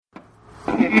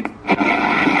No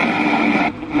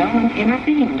one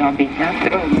intervened on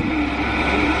behalf of...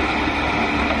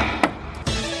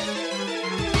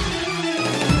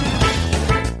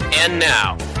 And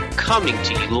now, coming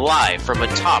to you live from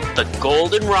atop the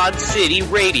Goldenrod City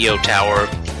radio tower,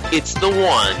 it's the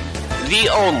one, the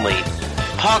only,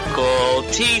 Puckle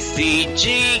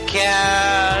TCG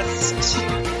Cast!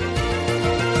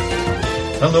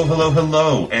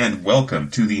 Hello, and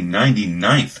welcome to the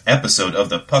 99th episode of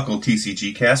the Puckle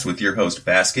TCG Cast with your host,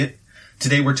 Basket.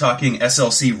 Today we're talking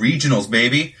SLC Regionals,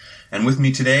 baby. And with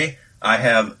me today, I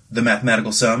have the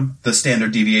mathematical sum, the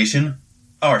standard deviation,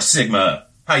 our Sigma.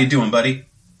 How you doing, buddy?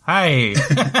 Hi.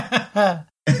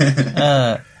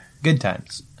 Good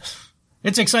times.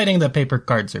 It's exciting that paper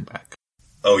cards are back.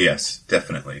 Oh, yes,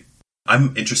 definitely.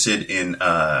 I'm interested in,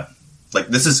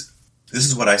 this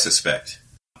is what I suspect.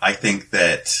 I think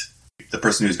that the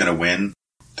person who's going to win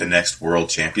the next World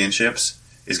Championships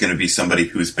is going to be somebody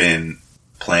who's been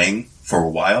playing for a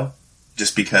while,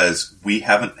 just because we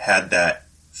haven't had that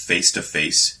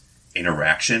face-to-face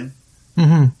interaction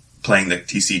playing the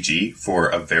TCG for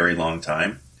a very long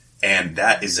time. And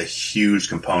that is a huge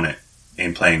component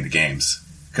in playing the games.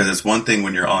 Because it's one thing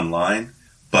when you're online,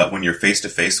 but when you're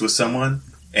face-to-face with someone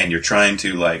and you're trying to,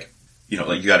 you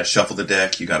got to shuffle the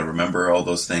deck, you got to remember all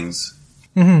those things.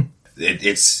 Mm-hmm.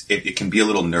 It can be a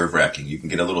little nerve-wracking. You can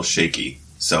get a little shaky.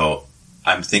 So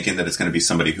I'm thinking that it's going to be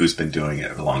somebody who's been doing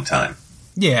it a long time.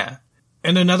 Yeah.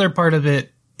 And another part of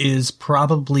it is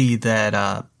probably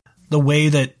that the way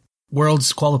that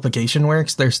World's qualification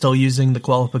works, they're still using the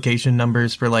qualification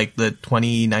numbers for the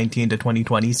 2019 to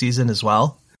 2020 season as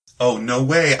well. Oh, no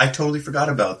way. I totally forgot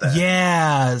about that.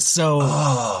 Yeah.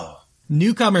 So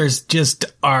newcomers just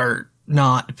are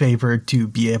not favored to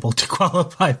be able to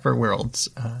qualify for Worlds.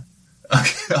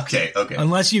 Okay.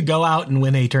 Unless you go out and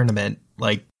win a tournament,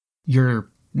 you're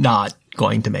not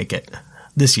going to make it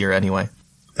this year anyway.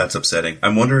 That's upsetting.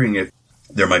 I'm wondering if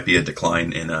there might be a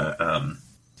decline in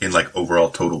overall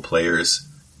total players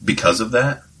because of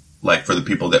that. For the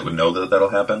people that would know that that'll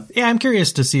happen. Yeah, I'm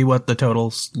curious to see what the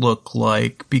totals look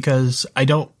like, because I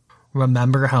don't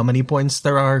remember how many points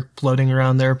there are floating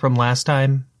around there from last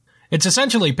time. It's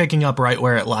essentially picking up right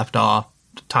where it left off,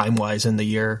 time-wise, in the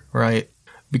year, right?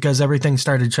 Because everything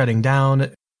started shutting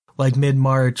down,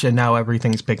 mid-March, and now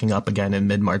everything's picking up again in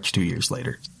mid-March 2 years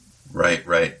later. Right.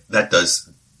 That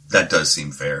does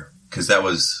seem fair, because that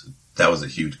was a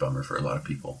huge bummer for a lot of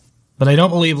people. But I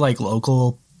don't believe,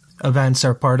 local events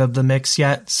are part of the mix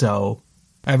yet, so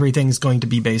everything's going to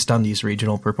be based on these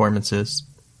regional performances,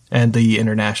 and the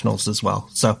internationals as well,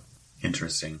 so.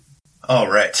 Interesting.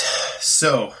 All right,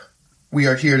 so we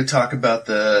are here to talk about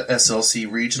the SLC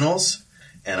Regionals,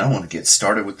 and I want to get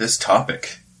started with this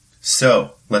topic.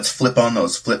 So, let's flip on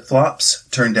those flip-flops,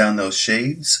 turn down those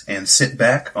shades, and sit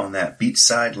back on that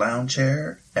beachside lounge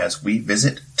chair as we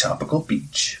visit Topical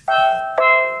Beach.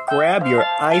 Grab your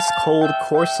ice-cold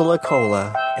Corsola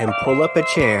Cola and pull up a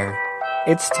chair.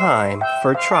 It's time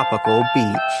for Tropical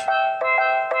Beach.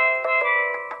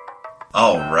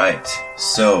 All right,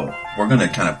 so we're going to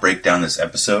kind of break down this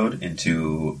episode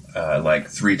into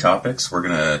 3 topics. We're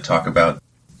going to talk about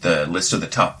the list of the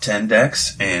top 10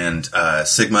 decks, and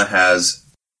Sigma has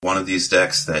one of these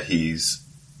decks that he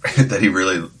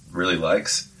really, really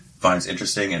likes, finds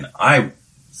interesting, and I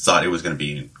thought it was going to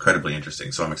be incredibly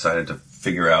interesting, so I'm excited to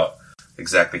figure out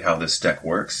exactly how this deck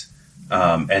works.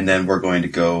 And then we're going to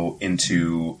go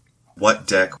into what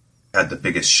deck had the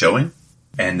biggest showing,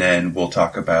 and then we'll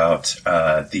talk about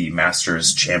the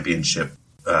Masters Championship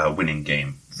winning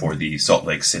game for the Salt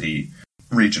Lake City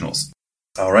Regionals.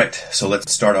 All right, so let's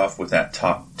start off with that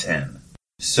top 10.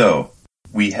 So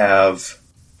we have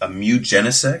a Mew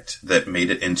Genesect that made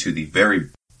it into the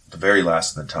very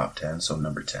last of the top 10, so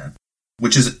number 10,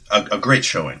 which is a great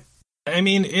showing. I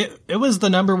mean, it was the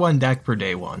number 1 deck for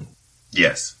day 1.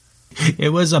 Yes.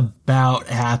 It was about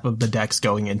half of the decks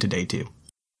going into day 2.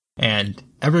 And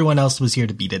everyone else was here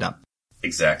to beat it up.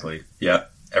 Exactly. Yeah.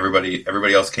 Everybody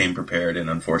else came prepared, and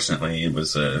unfortunately it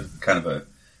was a kind of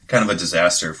a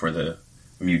disaster for the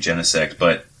Mew Genesect.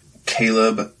 But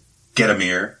Caleb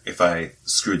Getamir, if I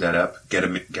screwed that up,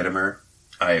 Getamir,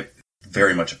 I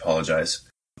very much apologize.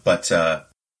 But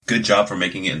good job for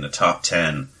making it in the top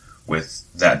 10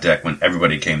 with that deck when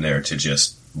everybody came there to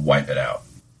just wipe it out.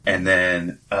 And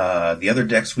then the other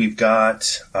decks we've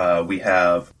got, we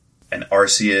have an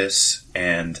Arceus,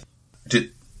 and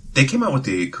they came out with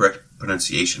the correct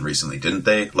pronunciation recently, didn't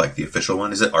they? The official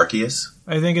one. Is it Arceus?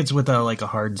 I think it's with a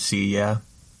hard C, yeah.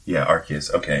 Yeah,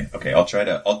 Arceus. Okay, I'll try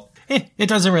to... It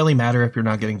doesn't really matter if you're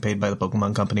not getting paid by the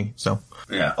Pokemon Company, so...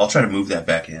 Yeah, I'll try to move that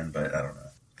back in, but I don't know.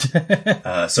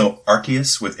 So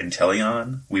Arceus with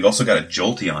Inteleon. We've also got a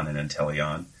Jolteon and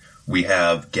Inteleon. We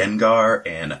have Gengar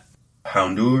and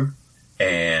Houndour.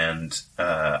 And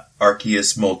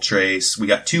Arceus, Moltres. We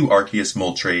got 2 Arceus,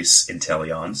 Moltres,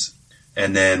 Inteleons.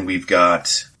 And then we've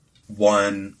got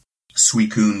 1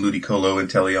 Suicune, Ludicolo,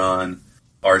 Inteleon,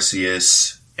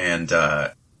 Arceus, and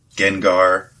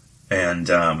Gengar, and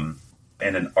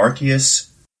an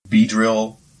Arceus,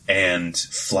 Beedrill, and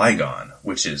Flygon,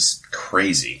 which is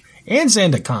crazy. And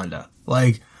Sandaconda.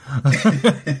 Like,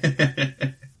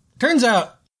 turns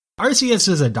out Arceus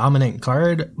is a dominant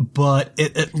card, but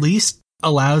it at least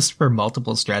allows for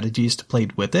multiple strategies to play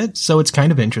with it, so it's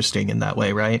kind of interesting in that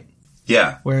way, right?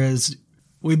 Yeah. Whereas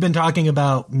we've been talking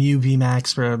about Mew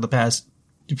VMAX for the past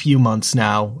few months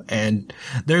now, and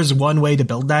there's one way to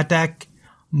build that deck.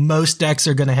 Most decks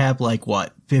are going to have,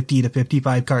 50 to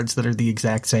 55 cards that are the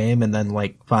exact same, and then,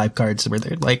 5 cards where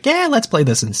they're like, yeah, let's play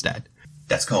this instead.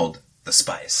 That's called the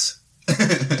spice.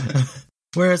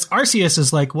 Whereas Arceus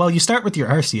is you start with your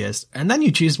Arceus, and then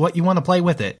you choose what you want to play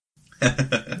with it.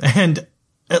 And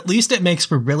at least it makes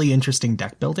for really interesting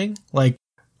deck building.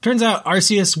 Turns out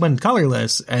Arceus, when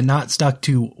colorless and not stuck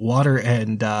to water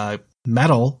and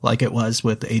metal like it was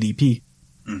with ADP,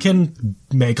 can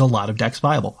make a lot of decks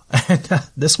viable. And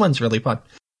this one's really fun.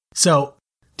 So,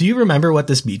 do you remember what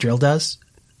this Beedrill does?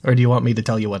 Or do you want me to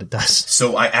tell you what it does?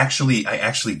 So I actually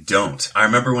don't. I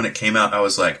remember when it came out, I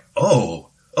was like, oh,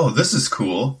 this is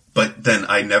cool. But then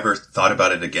I never thought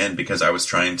about it again because I was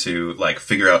trying to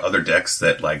figure out other decks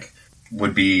that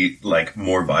would be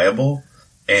more viable.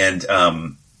 And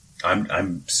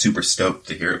I'm super stoked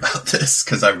to hear about this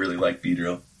because I really like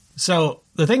Beedrill. So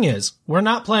the thing is, we're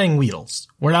not playing Weedles.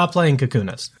 We're not playing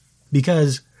Kakunas.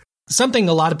 Because something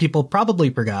a lot of people probably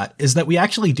forgot is that we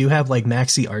actually do have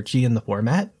Maxi Archie in the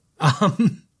format.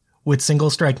 With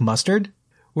Single Strike Mustard,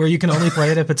 where you can only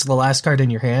play it if it's the last card in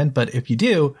your hand, but if you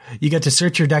do, you get to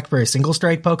search your deck for a Single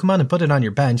Strike Pokemon and put it on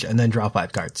your bench and then draw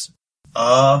 5 cards.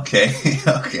 Okay,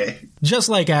 okay. Just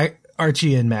like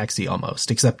Archie and Maxi almost,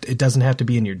 except it doesn't have to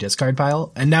be in your discard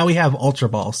pile. And now we have Ultra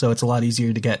Ball, so it's a lot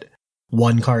easier to get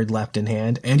 1 card left in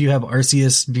hand, and you have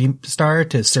Arceus V-Star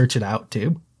to search it out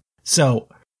too. So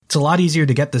it's a lot easier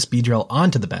to get this Beedrill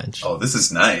onto the bench. Oh, this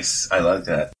is nice. I like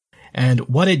that. And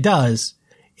what it does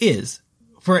is,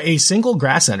 for a single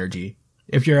grass energy,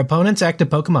 if your opponent's active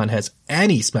Pokemon has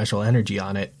any special energy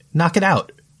on it, knock it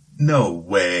out. No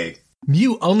way.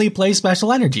 Mew only plays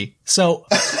special energy. So,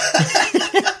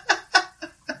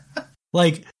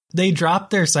 they dropped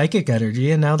their psychic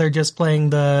energy and now they're just playing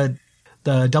the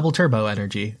double turbo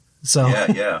energy. So,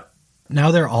 yeah.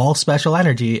 Now they're all special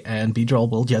energy and Beedrill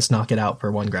will just knock it out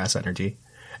for 1 grass energy.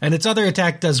 And its other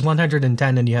attack does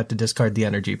 110 and you have to discard the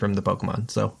energy from the Pokemon.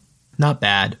 So, not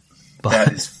bad. But,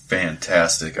 that is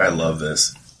fantastic. I love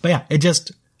this. But yeah, it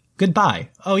just, goodbye.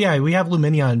 Oh yeah, we have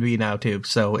Lumineon V now too.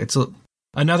 So it's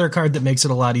another card that makes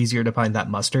it a lot easier to find that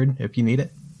mustard if you need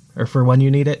it. Or for when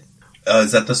you need it.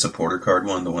 Is that the supporter card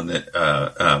one? The one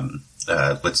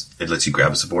that lets you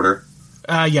grab a supporter?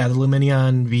 Yeah, the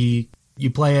Lumineon V. You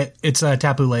play it. It's a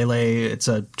Tapu Lele. It's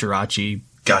a Jirachi.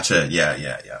 Gotcha.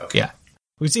 Yeah. Okay. Yeah.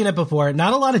 We've seen it before.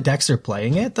 Not a lot of decks are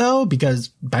playing it, though, because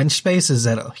bench space is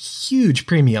at a huge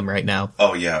premium right now.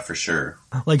 Oh, yeah, for sure.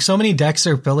 So many decks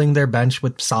are filling their bench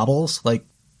with Sobbles.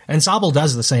 And Sobble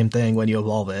does the same thing when you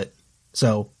evolve it.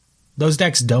 So, those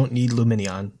decks don't need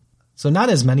Lumineon. So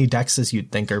not as many decks as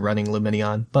you'd think are running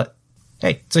Lumineon, but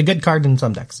hey, it's a good card in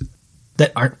some decks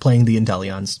that aren't playing the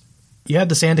Inteleons. You have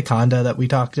the Sandaconda that we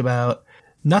talked about.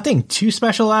 Nothing too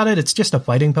special at it. It's just a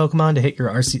fighting Pokemon to hit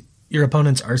your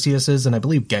opponent's Arceuses, and I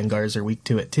believe Gengars are weak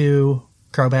to it too.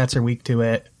 Crobats are weak to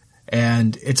it.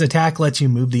 And its attack lets you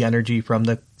move the energy from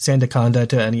the Sandaconda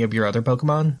to any of your other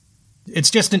Pokemon. It's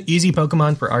just an easy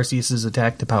Pokemon for Arceus'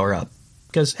 attack to power up.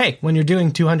 Because, hey, when you're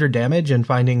doing 200 damage and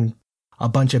finding a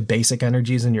bunch of basic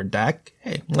energies in your deck,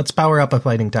 hey, let's power up a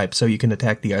fighting type so you can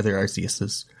attack the other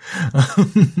Arceuses.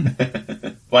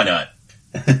 Why not?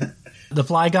 The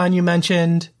Flygon you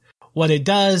mentioned, what it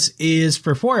does is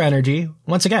for 4 energy,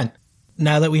 once again,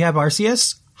 now that we have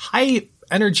Arceus, high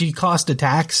energy cost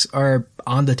attacks are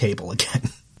on the table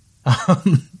again.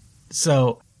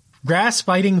 So, grass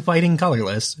fighting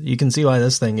colorless. You can see why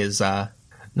this thing is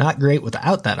not great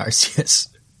without that Arceus.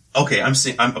 Okay, I'm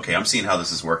seeing how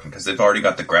this is working because they've already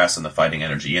got the grass and the fighting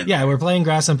energy in. Yeah, we're playing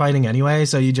grass and fighting anyway,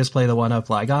 so you just play the 1-up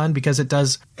Flygon because it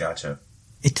does. Gotcha.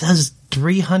 It does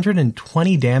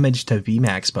 320 damage to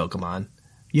VMAX Pokemon.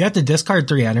 You have to discard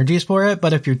 3 energies for it,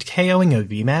 but if you're KOing a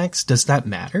VMAX, does that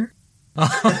matter?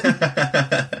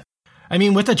 I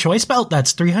mean, with a Choice Belt,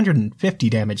 that's 350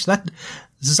 damage. That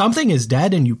something is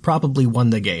dead and you probably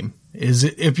won the game. is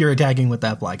if you're attacking with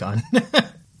that Flygon.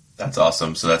 That's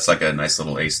awesome. So that's like a nice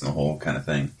little ace in the hole kind of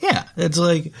thing. Yeah, it's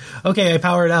like, okay, I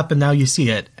power it up and now you see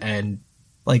it. And,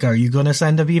 like, are you going to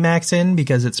send a VMAX in?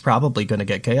 Because it's probably going to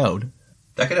get KO'd.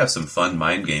 That could have some fun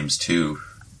mind games, too.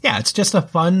 Yeah, it's just a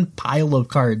fun pile of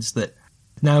cards that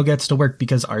now gets to work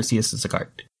because Arceus is a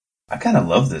card. I kind of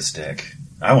love this deck.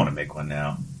 I want to make one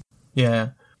now. Yeah.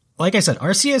 Like I said,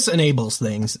 Arceus enables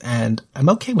things, and I'm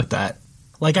okay with that.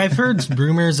 Like, I've heard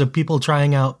rumors of people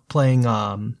trying out playing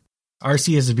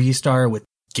Arceus V-Star with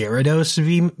Gyarados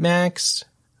VMAX,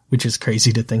 which is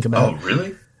crazy to think about. Oh,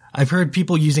 really? I've heard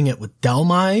people using it with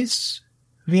Dhelmise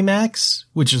VMAX,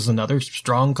 which is another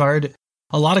strong card.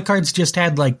 A lot of cards just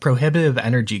had, like, prohibitive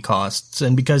energy costs,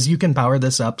 and because you can power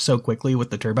this up so quickly with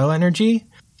the turbo energy,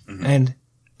 and,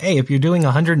 hey, if you're doing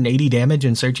 180 damage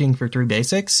and searching for 3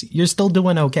 basics, you're still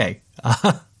doing okay.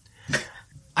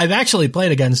 I've actually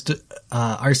played against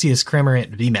Arceus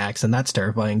Cramorant VMAX, and that's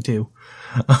terrifying, too.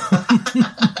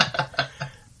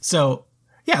 So,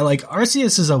 yeah, like,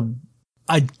 Arceus is a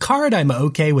card I'm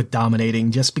okay with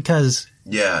dominating just because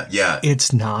Yeah.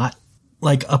 it's not,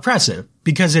 like, oppressive.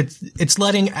 Because it's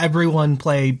letting everyone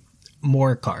play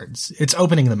more cards. It's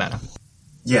opening the meta.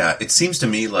 Yeah, it seems to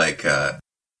me like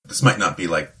this might not be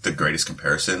like the greatest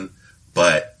comparison,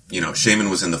 but you know,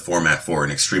 Shaman was in the format for an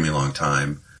extremely long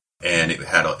time, and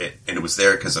it was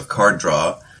there because of card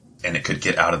draw, and it could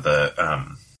get out of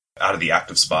the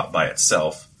active spot by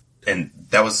itself, and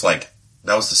that was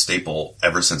the staple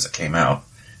ever since it came out.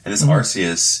 And this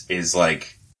Arceus is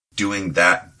like doing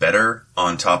that better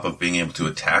on top of being able to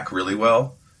attack really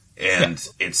well. And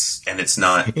it's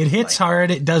not... It hits hard,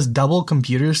 it does double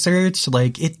computer search,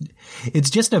 like, it's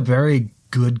just a very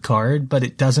good card, but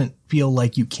it doesn't feel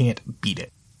like you can't beat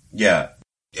it. Yeah.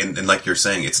 And like you're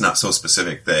saying, it's not so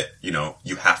specific that, you know,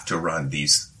 you have to run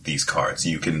these cards.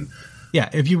 You can... Yeah,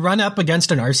 if you run up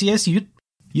against an Arceus,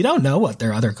 you don't know what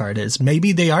their other card is.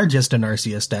 Maybe they are just an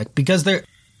Arceus deck, because they're,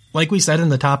 like we said in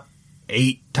the top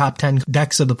 10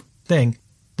 decks of the thing,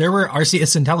 there were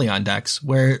Arceus Inteleon decks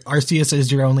where Arceus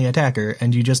is your only attacker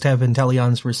and you just have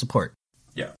Inteleons for support.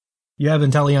 Yeah. You have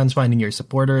Inteleons finding your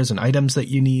supporters and items that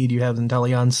you need. You have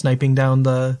Inteleons sniping down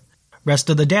the rest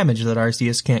of the damage that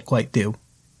Arceus can't quite do.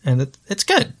 And it's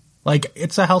good. Like,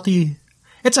 it's a healthy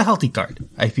card,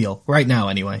 I feel. Right now,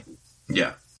 anyway.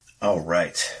 Yeah. All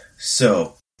right.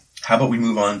 So, how about we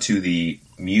move on to the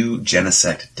Mew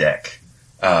Genesect deck?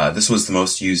 This was the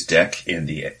most used deck in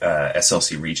the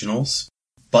SLC regionals,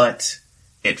 but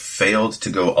it failed to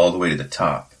go all the way to the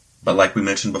top. But like we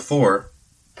mentioned before,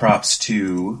 props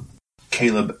to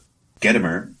Caleb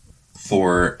Gedimer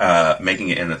for making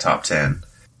it in the top 10.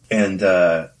 And,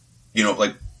 you know,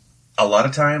 like, a lot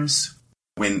of times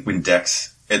when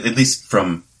decks, at least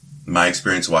from my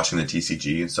experience watching the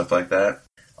TCG and stuff like that,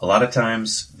 a lot of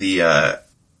times the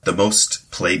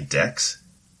most played decks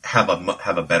have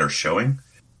a better showing.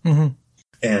 Mm-hmm.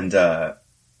 And,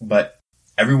 but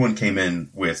everyone came in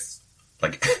with,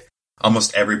 like,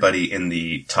 almost everybody in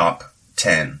the top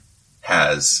 10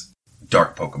 has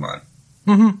Dark Pokemon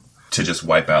to just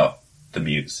wipe out the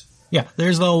Mews. Yeah,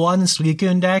 there's the one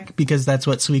Suicune deck, because that's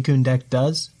what Suicune deck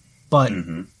does. But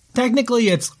technically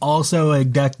it's also a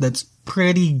deck that's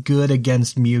pretty good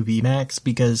against Mew VMAX,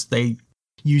 because they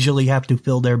usually have to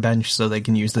fill their bench so they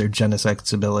can use their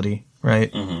Genesect's ability,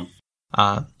 right?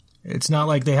 It's not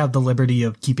like they have the liberty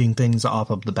of keeping things off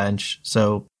of the bench,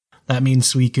 so that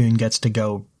means Suicune gets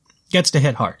to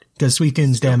hit hard, because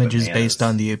Suicune's damage is based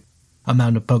on the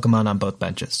amount of Pokemon on both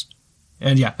benches.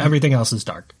 And yeah, everything else is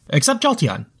dark. Except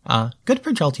Jolteon. Good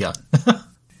for Jolteon.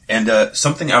 And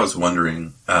something I was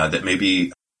wondering that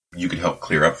maybe you could help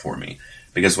clear up for me,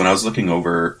 because when I was looking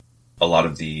over a lot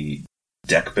of the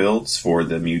deck builds for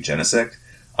the Mew Genesect,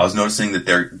 I was noticing that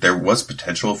there was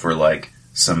potential for like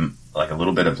a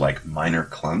little bit of like minor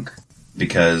clunk,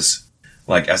 because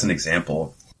like as an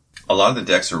example, a lot of the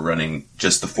decks are running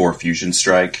just the 4 Fusion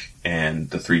Strike and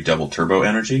the 3 Double Turbo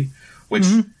Energy, which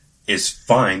is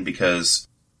fine because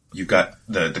you've got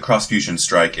the Cross Fusion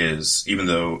Strike is, even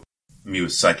though Mew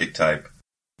is Psychic type,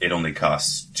 it only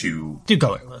costs 2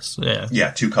 colorless.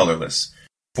 Yeah, 2 colorless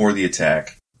for the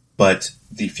attack. But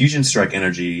the Fusion Strike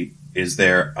energy is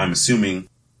there, I'm assuming,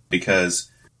 because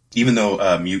even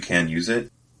though Mew can use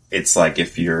it, it's like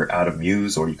if you're out of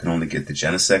Mews, or you can only get the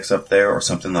Genesects up there or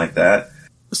something like that.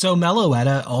 So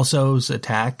Meloetta also's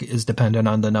attack is dependent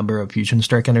on the number of Fusion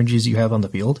Strike energies you have on the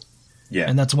field. Yeah.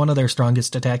 And that's one of their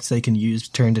strongest attacks they can use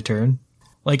turn to turn.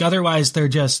 Like, otherwise they're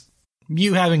just...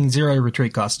 Mew having 0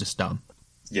 retreat cost is dumb.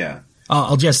 Yeah.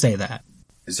 I'll just say that.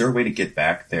 Is there a way to get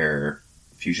back their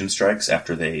Fusion Strikes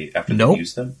after they Nope.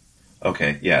 use them?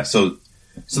 Okay, yeah. So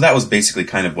So that was basically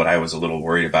kind of what I was a little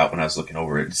worried about when I was looking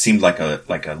over it. It seemed like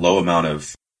a low amount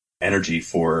of energy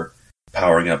for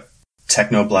powering up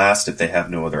Technoblast if they have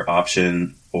no other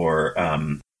option, or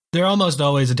they're almost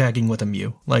always attacking with a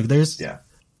Mew. Like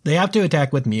they have to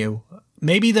attack with Mew.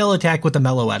 Maybe they'll attack with a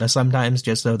Meloetta sometimes,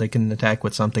 just so they can attack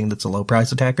with something that's a low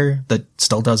price attacker that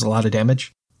still does a lot of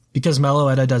damage. Because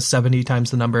Meloetta does 70 times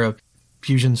the number of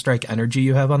Fusion Strike energy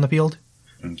you have on the field.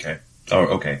 Okay. Oh,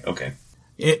 okay.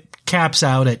 It caps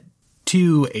out at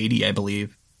 280, I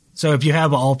believe. So if you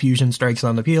have all Fusion Strikes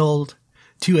on the field,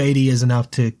 280 is enough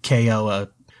to KO a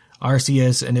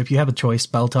Arceus, and if you have a Choice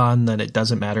Belt on, then it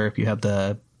doesn't matter if you have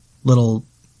the little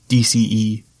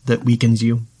DCE that weakens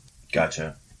you.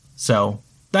 Gotcha. So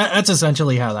that's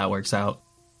essentially how that works out.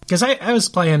 Because I was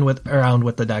playing around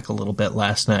with the deck a little bit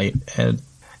last night, and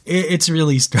it's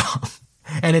really strong.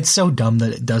 And it's so dumb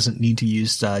that it doesn't need to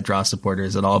use draw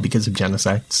supporters at all because of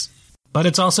Genocides. But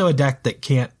it's also a deck that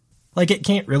can't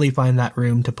really find that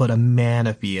room to put a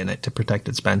Manaphy in it to protect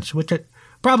its bench, which is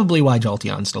probably why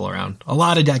Jolteon's still around. A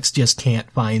lot of decks just can't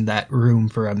find that room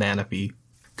for a Manaphy.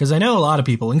 Because I know a lot of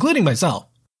people, including myself,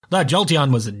 thought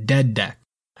Jolteon was a dead deck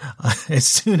as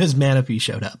soon as Manaphy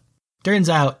showed up. Turns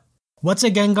out, what's a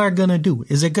Gengar gonna do?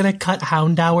 Is it gonna cut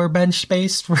Houndour bench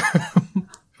space for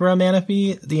a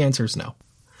Manaphy? The answer is no.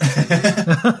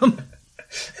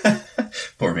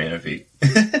 Poor Manaphy.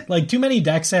 Like, too many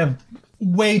decks have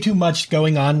way too much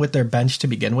going on with their bench to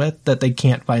begin with that they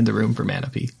can't find the room for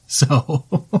Manaphy. So,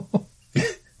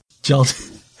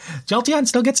 Jolteon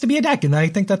still gets to be a deck, and I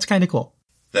think that's kind of cool.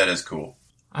 That is cool.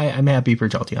 I'm happy for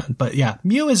Jolteon. But yeah,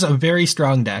 Mew is a very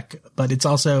strong deck, but it's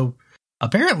also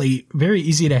apparently very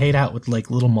easy to hate out with, like,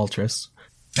 little Moltres.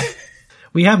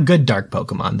 We have good dark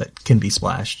Pokemon that can be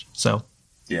splashed, so.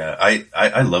 Yeah,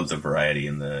 I love the variety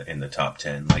in the top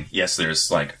 10. Like, yes, there's,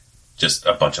 like, just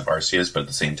a bunch of Arceus, but at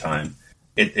the same time,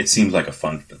 it seems like a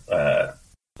fun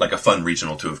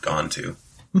regional to have gone to.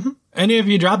 Mm-hmm. And if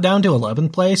you drop down to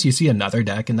 11th place, you see another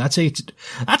deck, and that's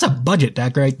a budget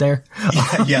deck right there.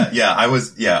 Yeah. I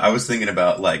was thinking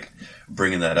about, like,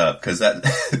 bringing that up because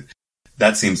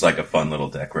that seems like a fun little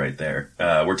deck right there.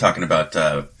 We're talking about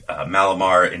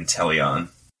Malamar and Teleon.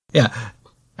 Yeah,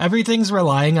 everything's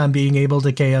relying on being able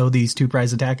to KO these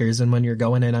 2-prize attackers, and when you're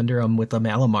going in under them with a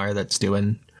Malamar that's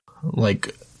doing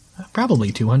like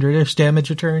probably 200-ish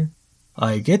damage a turn,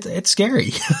 like it's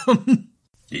scary.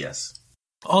 Yes.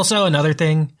 Also, another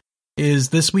thing is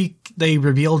this week they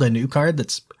revealed a new card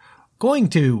that's going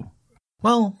to,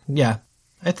 well, yeah.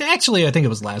 I think it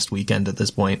was last weekend at this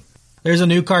point. There's a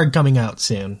new card coming out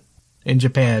soon in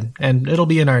Japan, and it'll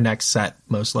be in our next set,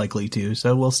 most likely too,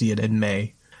 so we'll see it in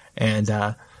May. And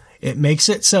it makes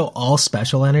it so all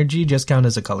special energy just count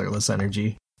as a colorless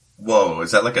energy. Whoa,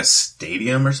 is that like a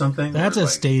stadium or something? That's a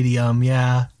stadium,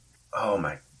 yeah. Oh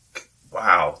my,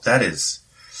 wow, that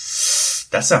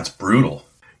sounds brutal.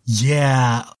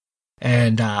 Yeah,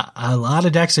 and a lot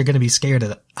of decks are going to be scared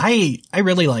of it. I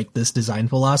really like this design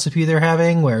philosophy they're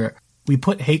having, where we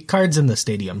put hate cards in the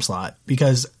stadium slot,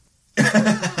 because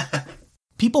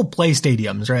people play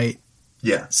stadiums, right?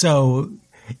 Yeah. So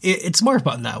it's more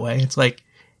fun that way. It's like,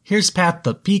 here's Path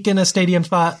the Peak in a stadium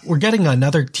spot. We're getting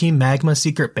another Team Magma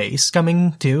secret base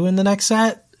coming too in the next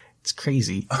set. It's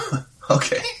crazy.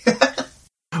 Okay.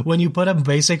 When you put a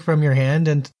basic from your hand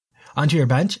and onto your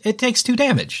bench, it takes 2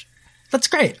 damage. That's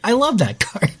great. I love that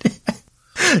card.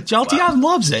 Jolteon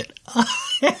loves it.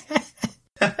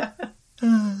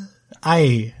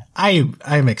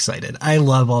 I'm excited. I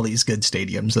love all these good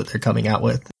stadiums that they're coming out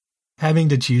with. Having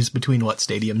to choose between what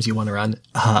stadiums you want to run.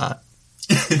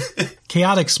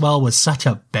 Chaotic Swell was such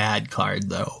a bad card,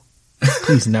 though.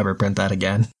 Please never print that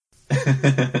again.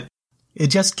 It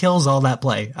just kills all that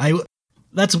play.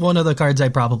 That's one of the cards I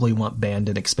probably want banned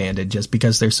and expanded, just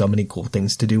because there's so many cool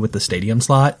things to do with the stadium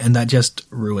slot, and that just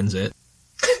ruins it.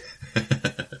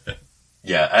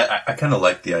 Yeah, I kind of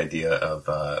like the idea of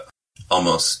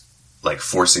almost like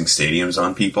forcing stadiums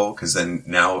on people, because then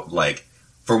now, like,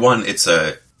 for one, it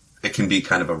can be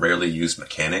kind of a rarely used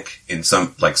mechanic in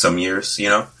some years, you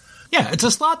know? Yeah, it's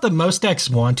a slot that most decks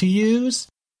want to use,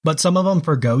 but some of them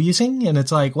forgo using, and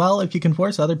it's like, well, if you can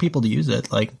force other people to use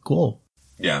it, like, cool.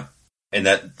 Yeah. And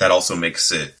that also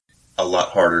makes it a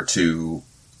lot harder to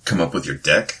come up with your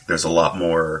deck. There's a lot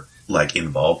more, like,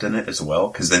 involved in it as well,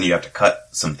 because then you have to cut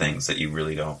some things that you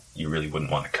really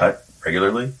wouldn't want to cut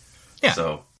regularly. Yeah.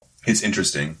 So it's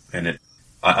interesting, and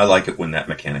I like it when that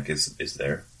mechanic is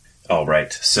there. All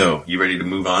right. So you ready to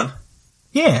move on?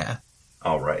 Yeah.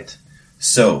 All right.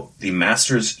 So the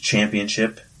Masters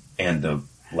Championship and the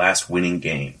last winning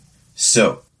game.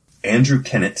 So Andrew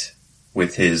Kennett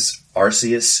with his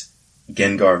Arceus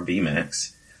Gengar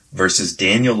VMAX versus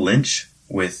Daniel Lynch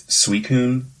with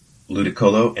Suicune,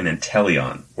 Ludicolo, and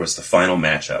Inteleon was the final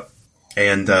matchup.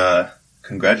 And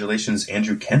congratulations,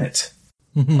 Andrew Kennett.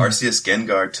 Arceus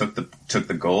Gengar took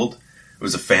the gold. It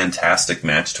was a fantastic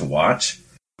match to watch.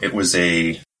 It was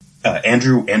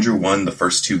Andrew won the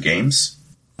first 2 games,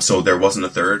 so there wasn't a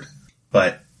third,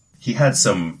 but he had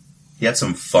some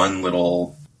fun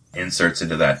little inserts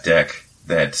into that deck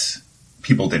that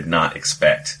people did not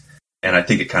expect. And I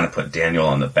think it kind of put Daniel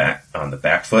on the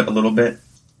back foot a little bit.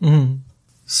 Mm-hmm.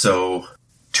 So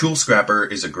Tool Scrapper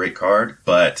is a great card,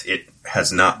 but it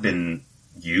has not been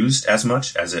used as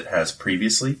much as it has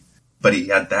previously. But he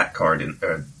had that card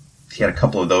he had a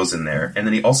couple of those in there, and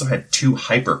then he also had 2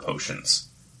 Hyper Potions.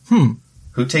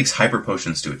 Who takes Hyper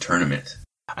Potions to a tournament?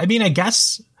 I mean, I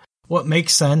guess what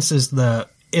makes sense is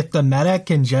if the meta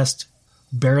can just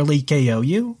barely KO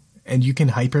you, and you can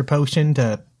Hyper Potion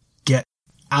to get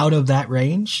out of that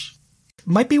range, it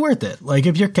might be worth it. Like,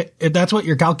 if that's what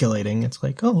you're calculating, it's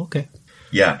like, oh, okay.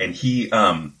 Yeah, and he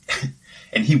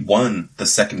won the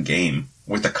second game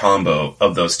with a combo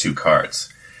of those 2 cards.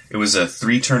 It was a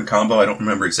 3-turn combo. I don't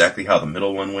remember exactly how the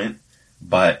middle one went,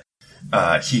 but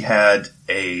he had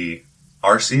a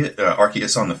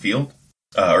Arceus on the field,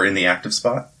 or in the active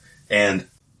spot, and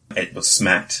it was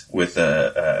smacked with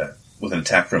an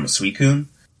attack from a Suicune,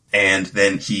 and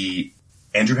then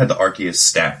Andrew had the Arceus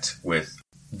stacked with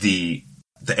the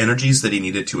energies that he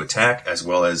needed to attack, as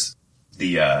well as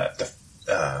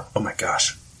oh my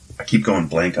gosh, I keep going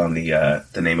blank on the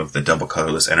name of the double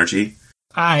colorless energy.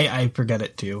 I forget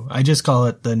it too. I just call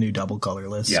it the new double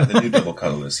colorless. Yeah, the new double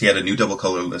colorless. He had a new double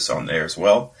colorless on there as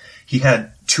well. He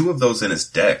had 2 of those in his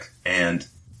deck, and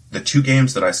the 2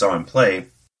 games that I saw him play,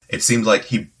 it seemed like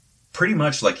he pretty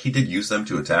much, like, he did use them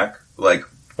to attack, like,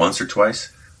 once or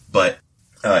twice, but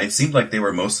it seemed like they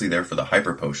were mostly there for the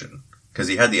Hyper Potion, because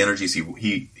he had the energies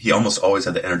he almost always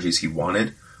had the energies he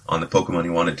wanted on the Pokemon he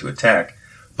wanted to attack,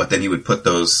 but then he would put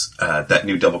those that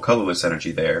new double colorless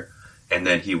energy there, and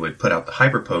then he would put out the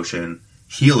Hyper Potion,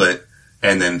 heal it,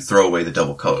 and then throw away the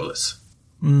double colorless.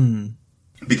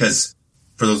 Because,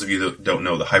 for those of you that don't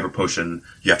know, the Hyper Potion,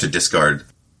 you have to discard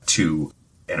 2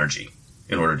 energy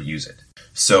in order to use it.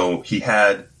 So he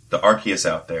had the Arceus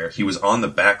out there. He was on the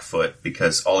back foot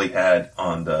because all he had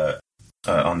on the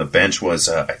bench was,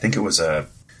 I think it was oh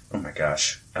my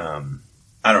gosh, I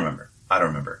don't remember.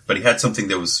 But he had something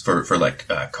that was for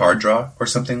card draw or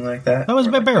something like that. That was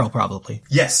Bibarel, probably.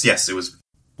 Yes, it was.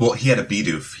 Well, he had a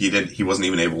Bidoof. He wasn't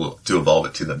even able to evolve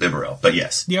it to the Bibarel, but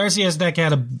yes. The Arceus deck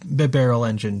had a Bibarel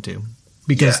engine too.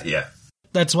 Because yeah.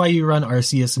 That's why you run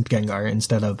Arceus and Gengar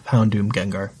instead of Houndoom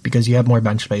Gengar, because you have more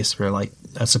bench space for like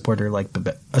a support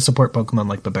Pokemon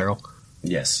like Bibarel.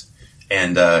 Yes.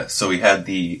 And so he had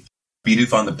the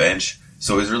Bidoof on the bench,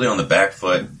 so he was really on the back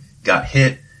foot, got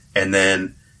hit, and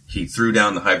then he threw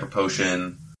down the Hyper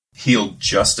Potion, healed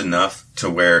just enough to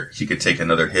where he could take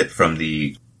another hit from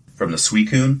the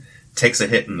Suicune, takes a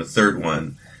hit in the third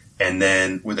one, and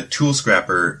then with a Tool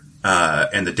Scrapper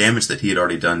and the damage that he had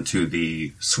already done to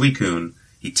the Suicune,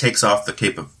 he takes off the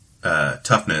Cape of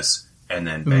Toughness, and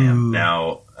then bam,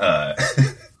 now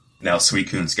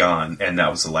Suicune's gone, and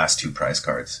that was the last 2 prize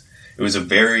cards. It was a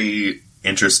very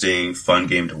interesting, fun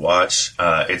game to watch.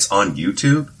 It's on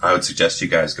YouTube. I would suggest you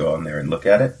guys go on there and look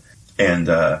at it. And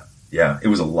yeah, it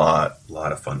was a lot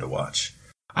of fun to watch.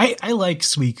 I like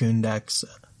Suicune decks.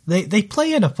 They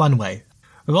play in a fun way.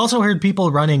 We've also heard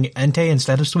people running Entei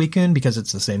instead of Suicune because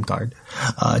it's the same card,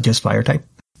 just fire type.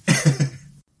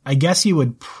 I guess you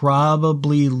would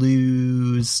probably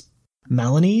lose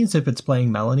Melanies if it's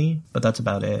playing Melanie, but that's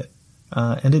about it.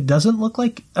 And it doesn't look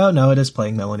like... Oh, no, it is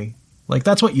playing Melanie. Like,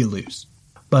 that's what you lose.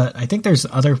 But I think there's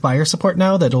other fire support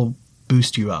now that'll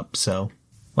boost you up, so...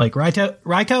 Like, Raikou,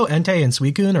 Entei, and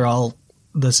Suicune are all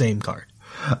the same card.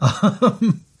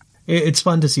 It's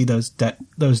fun to see those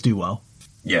do well.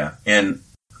 Yeah, and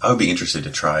I would be interested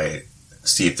to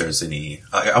see if there's any...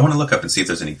 I want to look up and see if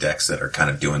there's any decks that are kind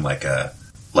of doing like a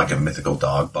mythical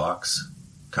dog box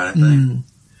kind of thing.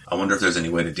 I wonder if there's any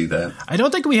way to do that. I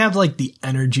don't think we have, like, the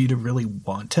energy to really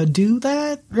want to do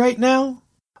that right now.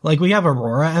 Like, we have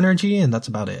Aurora energy, and that's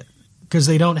about it. Because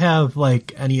they don't have,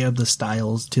 like, any of the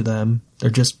styles to them. They're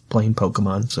just plain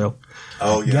Pokemon, so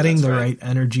getting the right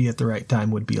energy at the right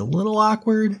time would be a little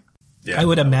awkward. Yeah, I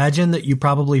would imagine that you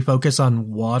probably focus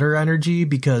on water energy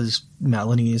because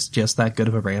Melanie is just that good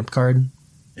of a ramp card.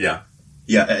 Yeah.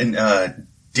 Yeah, and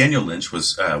Daniel Lynch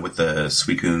was with the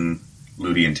Suicune,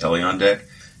 Ludi, and Inteleon deck.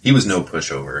 He was no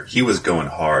pushover. He was going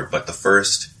hard, but the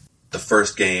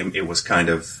first game, it was kind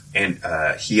of... and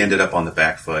he ended up on the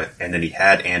back foot, and then he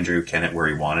had Andrew Kennett where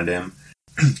he wanted him,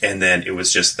 And then it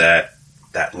was just that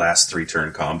last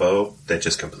 3-turn combo that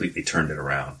just completely turned it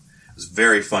around. It was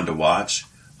very fun to watch,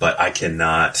 but I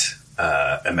cannot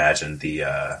imagine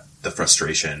the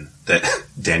frustration that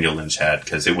Daniel Lynch had,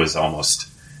 because it was almost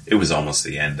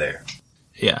the end there.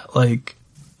 Yeah, like,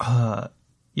 yeah,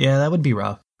 that would be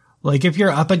rough. Like, if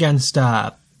you're up against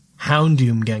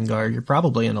Houndoom Gengar, you're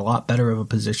probably in a lot better of a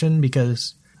position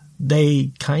because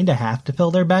they kind of have to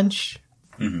fill their bench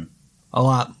a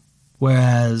lot,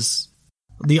 whereas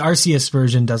the Arceus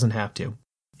version doesn't have to.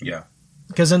 Yeah.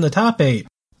 Because in the top 8,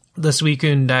 the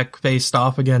Suicune deck faced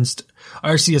off against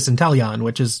Arceus and Teleon,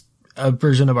 which is a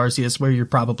version of Arceus where you're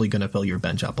probably going to fill your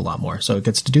bench up a lot more, so it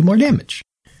gets to do more damage.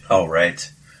 All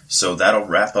right. So that'll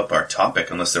wrap up our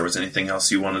topic, unless there was anything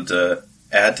else you wanted to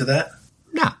add to that?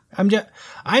 Nah, I'm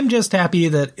just happy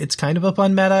that it's kind of a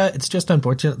fun meta. It's just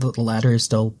unfortunate that the ladder is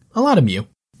still a lot of Mew.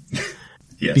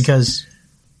 Yes. Because,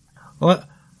 well,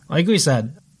 like we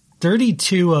said,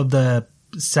 32 of the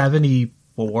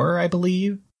 74, I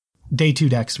believe, day 2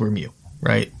 decks were Mew,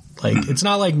 right? Like, it's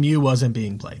not like Mew wasn't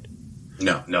being played.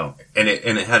 No. And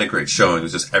it had a great showing. It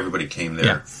was just everybody came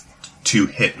there to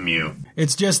hit Mew.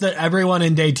 It's just that everyone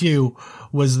in day 2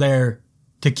 was there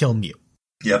to kill Mew.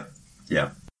 Yep.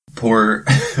 Yeah. Poor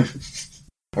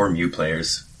Mew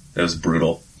players. That was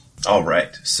brutal. All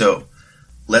right. So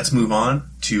let's move on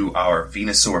to our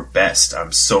Venusaur Best.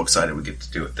 I'm so excited we get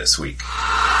to do it this week.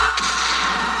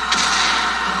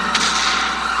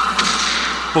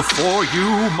 Before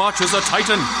you marches a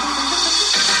Titan.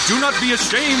 Do not be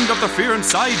ashamed of the fear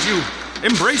inside you.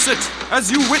 Embrace it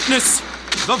as you witness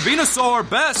the Venusaur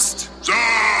Best. Look,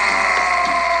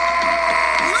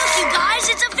 you guys,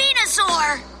 it's a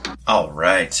Venusaur. All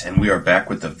right, and we are back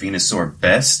with the Venusaur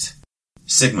Best.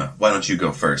 Sigma, why don't you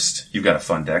go first? You've got a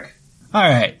fun deck. All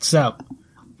right, so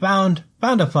found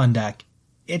a fun deck.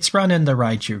 It's running the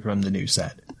Raichu from the new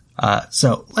set.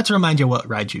 So let's remind you what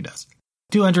Raichu does.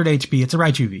 200 HP, it's a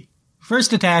Raichu V.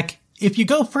 First attack, if you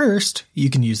go first, you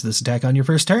can use this attack on your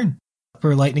first turn.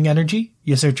 For Lightning Energy,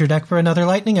 you search your deck for another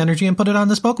Lightning Energy and put it on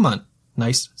this Pokemon.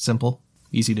 Nice, simple,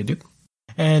 easy to do.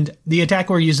 And the attack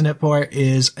we're using it for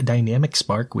is a Dynamic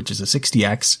Spark, which is a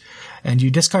 60x, and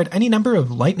you discard any number of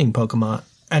Lightning Pokemon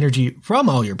energy from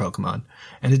all your Pokemon,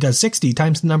 and it does 60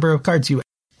 times the number of cards you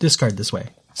discard this way.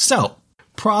 So,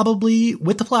 probably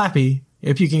with the Flappy,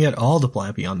 if you can get all the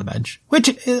Flappy on the bench, which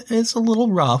is a little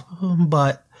rough,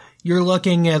 but you're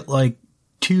looking at like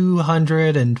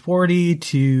 240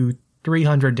 to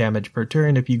 300 damage per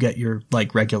turn if you get your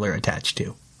like regular attached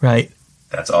to, right?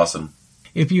 That's awesome.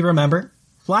 If you remember,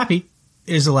 Flappy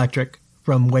is electric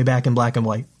from way back in Black and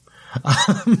White,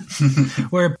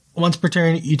 where once per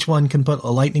turn, each one can put a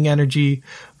Lightning Energy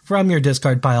from your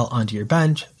discard pile onto your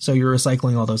bench, so you're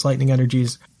recycling all those Lightning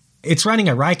Energies. It's running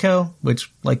a Raikou,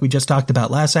 which, like we just talked about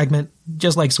last segment,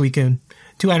 just like Suicune,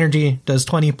 2 energy, does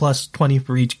 20 plus 20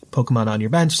 for each Pokemon on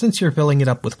your bench, since you're filling it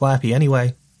up with Flappy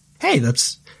anyway. Hey,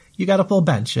 you got a full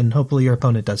bench, and hopefully your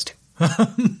opponent does too.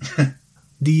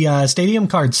 The Stadium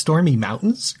card Stormy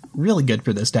Mountains, really good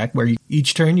for this deck, where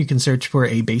each turn you can search for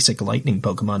a basic Lightning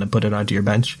Pokemon and put it onto your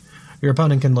bench. Your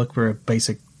opponent can look for a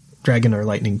basic Dragon or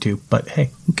Lightning too, but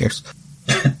hey, who cares?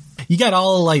 You got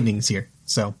all Lightnings here,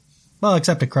 so... Well,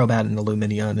 except a Crobat and a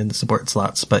Lumineon in the support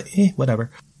slots, but whatever.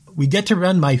 We get to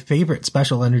run my favorite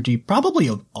special energy, probably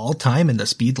of all time, in the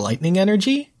Speed Lightning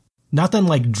Energy. Nothing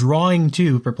like drawing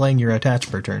 2 for playing your attach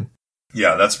per turn.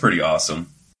 Yeah, that's pretty awesome.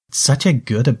 Such a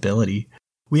good ability.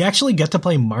 We actually get to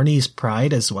play Marnie's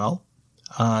Pride as well.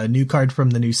 A new card from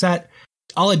the new set.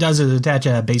 All it does is attach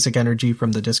a basic energy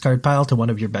from the discard pile to one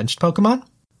of your benched Pokemon.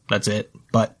 That's it.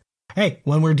 But hey,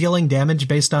 when we're dealing damage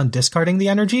based on discarding the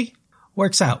energy,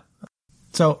 works out.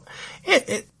 So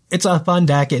it's a fun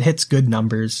deck. It hits good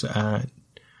numbers.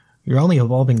 You're only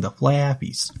evolving the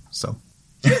Flappies. So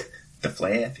The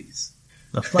Flappies.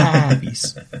 The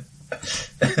Flappies.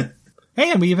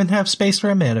 Hey, and we even have space for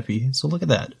a Manaphy. So look at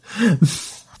that.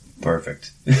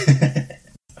 Perfect.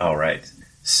 All right.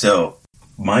 So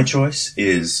my choice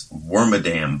is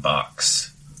Wormadam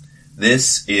Box.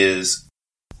 This is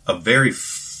a very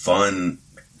fun,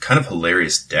 kind of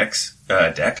hilarious deck.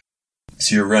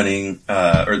 So you're running,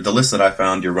 or the list that I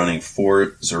found, you're running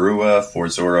 4 Zorua, 4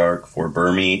 Zoroark, 4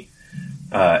 Burmy,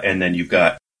 and then you've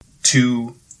got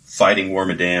 2 fighting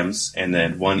Wormadams, and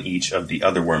then 1 each of the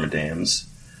other Wormadams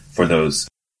for those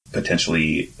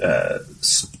potentially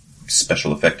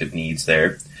special effective needs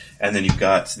there. And then you've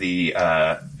got the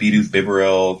Bidoof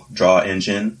Bibarel draw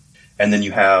engine, and then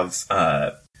you have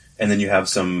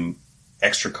some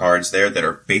extra cards there that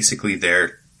are basically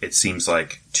there, it seems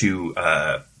like, to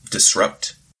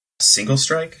disrupt Single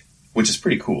Strike which is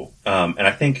pretty cool. And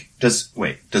I think, does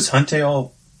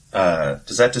Huntail,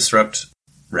 does that disrupt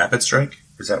Rapid Strike?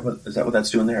 Is that what that's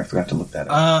doing there? I forgot to look that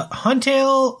up.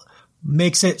 Huntail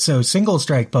makes it so single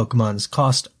strike Pokemons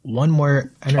cost one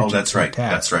more energy. Oh, that's right.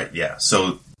 Attack. That's right. Yeah.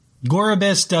 So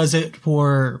Gorobus does it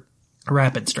for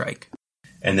Rapid Strike.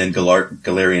 And then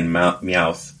Galarian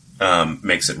Meowth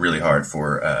makes it really hard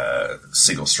for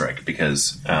single strike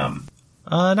because...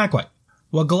 not quite.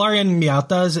 What Galarian Meowth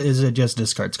does is it just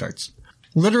discards cards.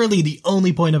 Literally, the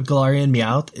only point of Galarian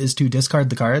Meowth is to discard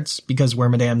the cards because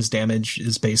Wormadam's damage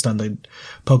is based on the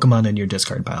Pokemon in your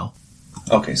discard pile.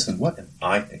 Okay, so what am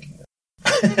I thinking of?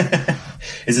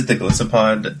 Is it the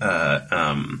Gliscopod?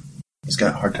 He's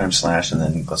got Hard Time Slash, and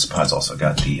then Gliscopod's also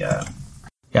got the...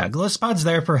 Yeah, Gliscopod's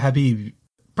there for heavy,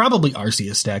 probably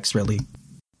Arceus decks, really.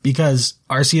 Because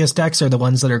Arceus decks are the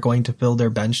ones that are going to fill their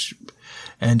bench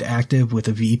and active with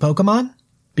a V Pokemon.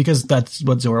 Because that's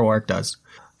what Zoroark does.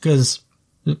 Because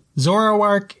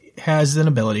Zoroark has an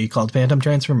ability called Phantom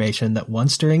Transformation that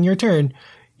once during your turn,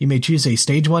 you may choose a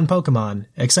Stage 1 Pokemon,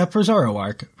 except for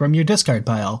Zoroark, from your discard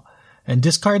pile, and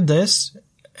discard this,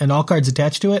 and all cards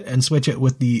attached to it, and switch it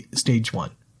with the Stage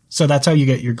 1. So that's how you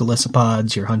get your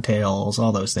Gliscopods, your Huntails,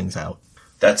 all those things out.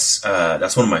 That's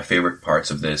one of my favorite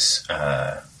parts of this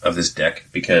deck,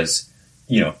 because,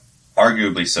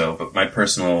 arguably so, but my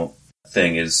personal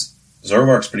thing is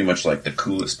Zoroark's pretty much like the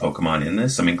coolest Pokemon in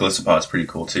this. I mean, Gliscopod's pretty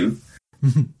cool too.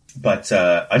 But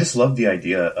I just love the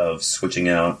idea of switching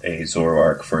out a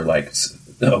Zoroark for like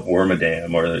a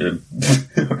Wormadam or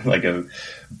like a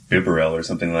Bibarel or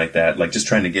something like that. Like just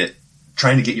trying to get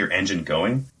your engine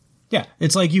going. Yeah,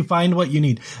 it's like you find what you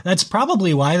need. That's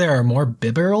probably why there are more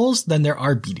Bibarels than there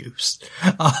are Bidoos.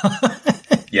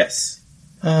 Yes.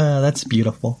 That's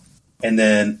beautiful. And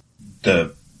then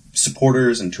the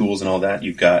supporters and tools and all that,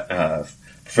 you've got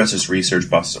Professor's Research,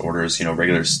 Boss's Orders,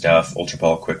 regular stuff, Ultra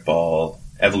Ball, Quick Ball,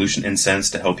 Evolution Incense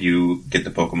to help you get the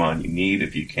Pokemon you need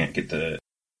if you can't get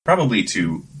probably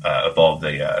to evolve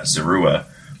the Zorua,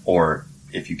 or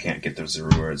if you can't get the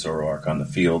Zorua or Zoroark on the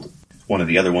field. One of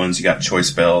the other ones, you got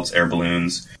Choice Bells, Air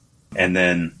Balloons, and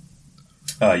then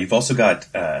you've also got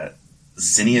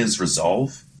Zinnia's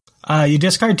Resolve. You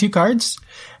discard 2 cards,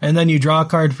 and then you draw a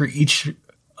card for each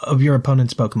of your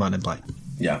opponent's Pokemon in play.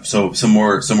 Yeah, so some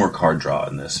more card draw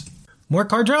in this. More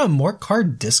card draw and more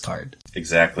card discard.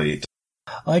 Exactly.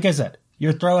 Like I said,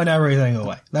 you're throwing everything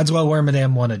away. That's what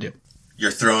Wormadam want to do.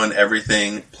 You're throwing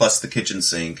everything plus the kitchen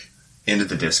sink into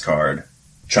the discard,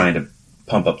 trying to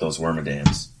pump up those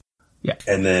Wormadams. Yeah.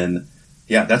 And then,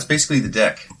 that's basically the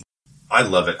deck. I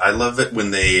love it. I love it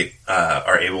when they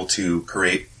are able to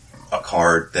create a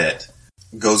card that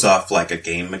goes off like a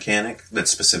game mechanic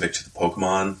that's specific to the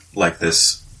Pokemon, like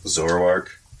this Zoroark.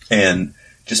 And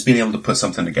just being able to put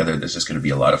something together that's just going to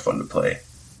be a lot of fun to play.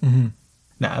 Mm-hmm.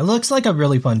 Nah, it looks like a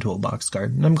really fun toolbox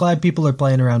card, and I'm glad people are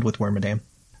playing around with Wormadam.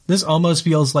 This almost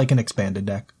feels like an expanded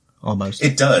deck. Almost.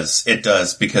 It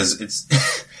does, because it's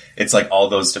it's like all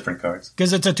those different cards.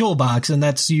 Because it's a toolbox, and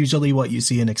that's usually what you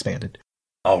see in expanded.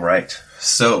 All right.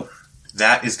 So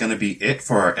that is going to be it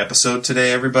for our episode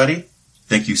today, everybody.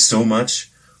 Thank you so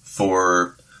much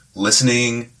for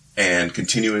listening and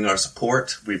continuing our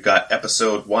support. We've got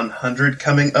episode 100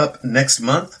 coming up next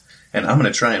month, and I'm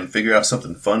going to try and figure out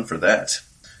something fun for that.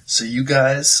 So you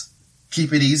guys,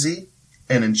 keep it easy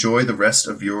and enjoy the rest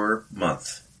of your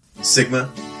month.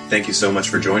 Sigma, thank you so much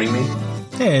for joining me.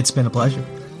 Hey, it's been a pleasure.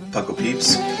 Puckle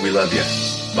Peeps, we love you.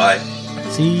 Bye.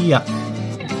 See ya.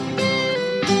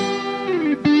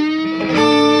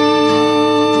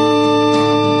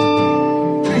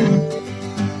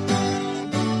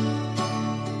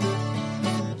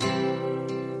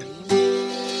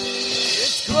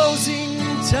 Closing